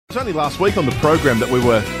It was only last week on the program that we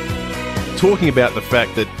were talking about the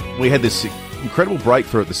fact that we had this incredible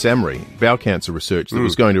breakthrough at the SAMRI, bowel cancer research, that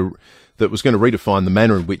was going to redefine the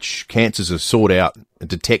manner in which cancers are sought out and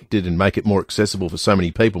detected and make it more accessible for so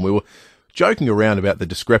many people. And we were joking around about the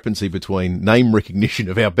discrepancy between name recognition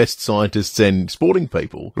of our best scientists and sporting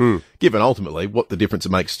people, given ultimately what the difference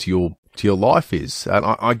it makes to your life is. And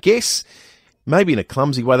I guess maybe in a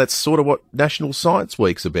clumsy way, that's sort of what National Science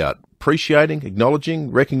Week's about. Appreciating,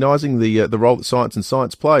 acknowledging, recognising the role that science and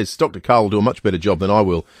science plays. Dr. Karl will do a much better job than I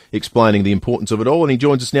will explaining the importance of it all, and he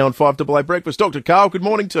joins us now on 5AA Breakfast. Dr. Karl, good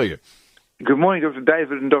morning to you. Good morning, Dr.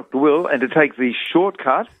 David and Dr. Will. And to take the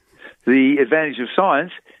shortcut, the advantage of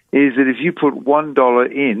science is that if you put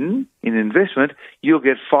 $1 in investment, you'll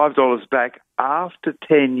get $5 back after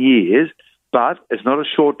 10 years. But it's not a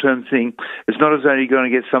short-term thing. It's not as though you're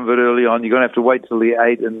going to get some of it early on. You're going to have to wait till the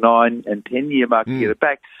 8 and 9 and 10-year mark to get it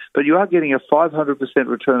back. But you are getting a 500%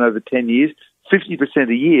 return over 10 years, 50%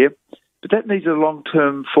 a year. But that needs a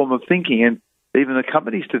long-term form of thinking. And even the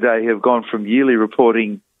companies today have gone from yearly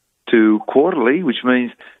reporting to quarterly, which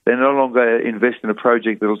means they no longer invest in a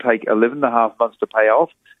project that will take 11.5 months to pay off.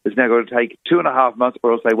 It's now got to take 2.5 months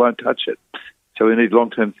or else they won't touch it. So we need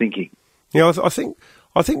long-term thinking. Yeah,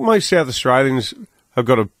 I think most South Australians have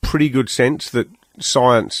got a pretty good sense that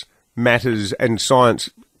science matters and science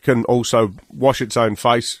can also wash its own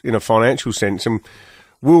face in a financial sense. And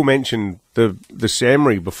Will mentioned the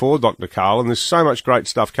SAMRI before, Dr. Karl, and there's so much great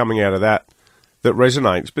stuff coming out of that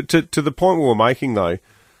resonates. But to the point we were making, though,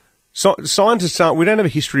 scientists we don't have a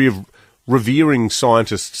history of revering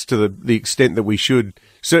scientists to the extent that we should,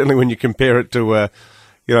 certainly when you compare it to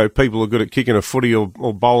people who are good at kicking a footy or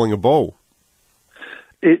bowling a ball.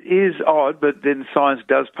 It is odd, but then science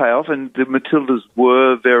does pay off, and the Matildas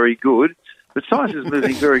were very good. But science is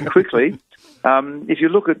moving very quickly. If you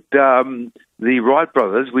look at the Wright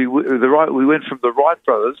brothers, we went from the Wright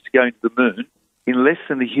brothers to going to the moon in less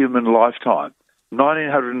than a human lifetime.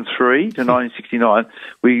 1903 to 1969,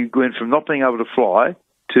 we went from not being able to fly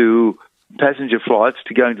to passenger flights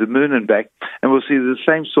to going to the moon and back, and we'll see the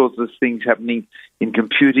same sorts of things happening in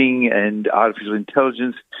computing and artificial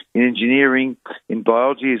intelligence, in engineering, in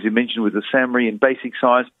biology, as you mentioned with the SAMRI, in basic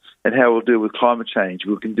science, and how we'll deal with climate change.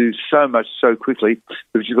 We can do so much so quickly,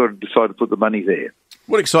 but you've got to decide to put the money there.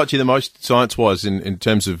 What excites you the most science-wise in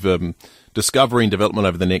terms of discovery and development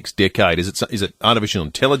over the next decade? Is it artificial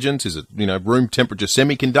intelligence? Is it room temperature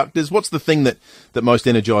semiconductors? What's the thing that most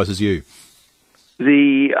energises you?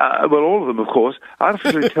 All of them, of course.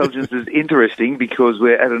 Artificial intelligence is interesting because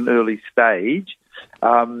we're at an early stage,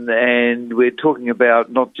 and we're talking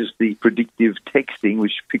about not just the predictive texting,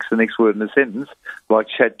 which picks the next word in a sentence, like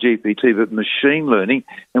ChatGPT, but machine learning,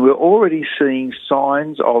 and we're already seeing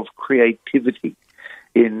signs of creativity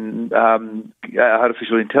in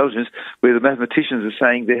artificial intelligence, where the mathematicians are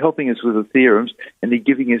saying they're helping us with the theorems and they're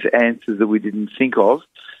giving us answers that we didn't think of.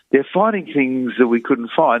 They're finding things that we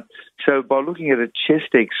couldn't find. So by looking at a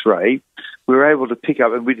chest X-ray, we were able to pick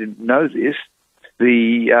up, and we didn't know this,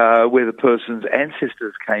 where the person's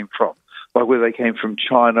ancestors came from, like whether they came from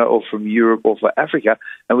China or from Europe or from Africa,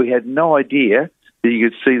 and we had no idea that you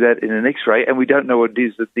could see that in an X-ray, and we don't know what it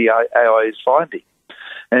is that the AI is finding.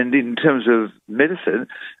 And in terms of medicine,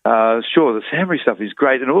 sure, the SAMRI stuff is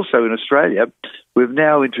great, and also in Australia, we've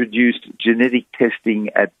now introduced genetic testing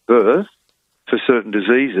at birth for certain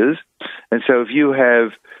diseases. And so if you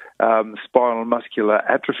have spinal muscular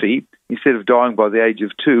atrophy, instead of dying by the age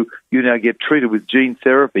of 2, you now get treated with gene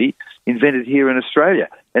therapy invented here in Australia.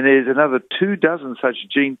 And there's another 24 such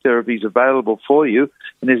gene therapies available for you,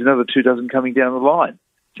 and there's another 24 coming down the line.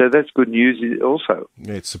 So that's good news also.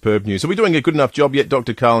 Yeah, it's superb news. Are we doing a good enough job yet,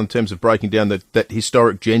 Dr. Karl, in terms of breaking down that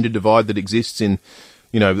historic gender divide that exists in,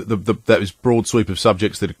 that broad sweep of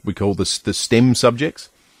subjects that we call the STEM subjects?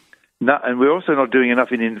 No, and we're also not doing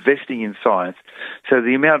enough in investing in science. So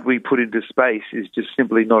the amount we put into space is just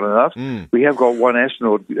simply not enough. We have got one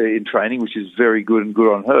astronaut in training, which is very good and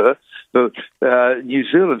good on her. But New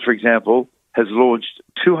Zealand, for example, has launched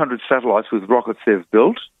 200 satellites with rockets they've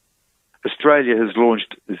built. Australia has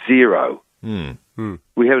launched 0.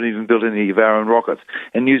 We haven't even built any of our own rockets.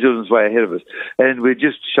 And New Zealand's way ahead of us. And we've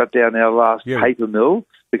just shut down our last paper mill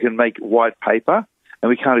that can make white paper. And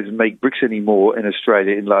we can't even make bricks anymore in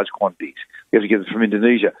Australia in large quantities. We have to get them from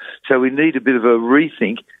Indonesia. So we need a bit of a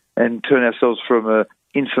rethink and turn ourselves from a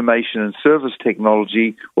information and service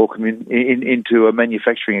technology or into a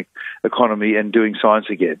manufacturing economy and doing science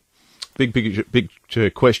again. big picture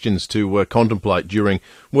questions to contemplate during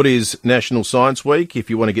what is National Science Week. If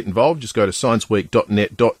you want to get involved, just go to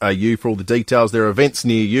scienceweek.net.au for all the details. There are events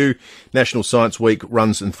near you. National Science Week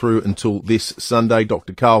runs through until this Sunday.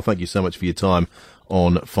 Dr. Karl, thank you so much for your time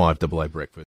on 5AA Breakfast.